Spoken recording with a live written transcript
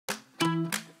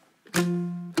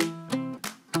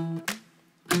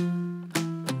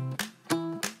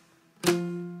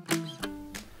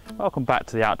Welcome back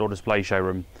to the Outdoor Display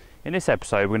Showroom. In this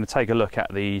episode we're going to take a look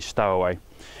at the Stowaway.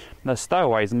 Now, the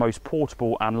Stowaway is the most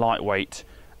portable and lightweight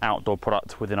outdoor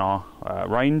product within our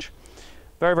range.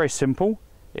 Very simple.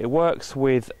 It works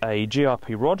with a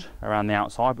GRP rod around the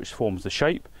outside which forms the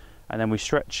shape, and then we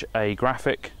stretch a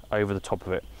graphic over the top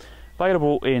of it.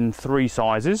 Available in 3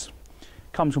 sizes.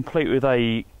 Comes complete with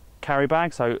a carry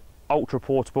bag, so ultra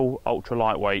portable, ultra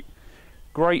lightweight.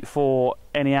 Great for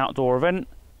any outdoor event,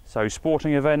 so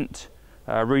sporting event,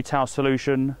 retail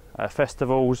solution,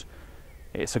 festivals.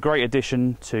 It's a great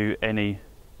addition to any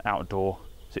outdoor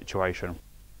situation.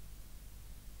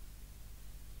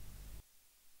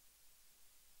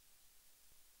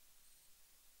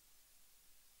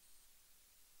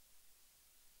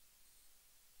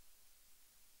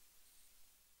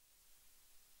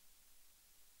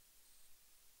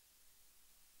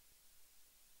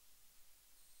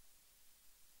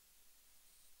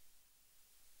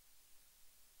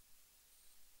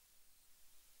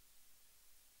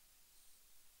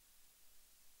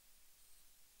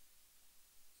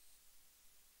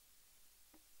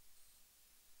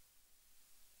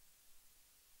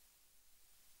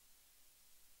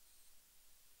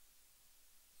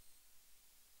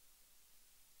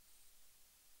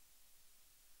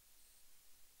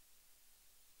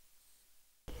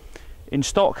 In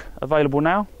stock, available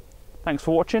now. Thanks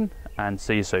for watching and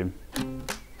see you soon.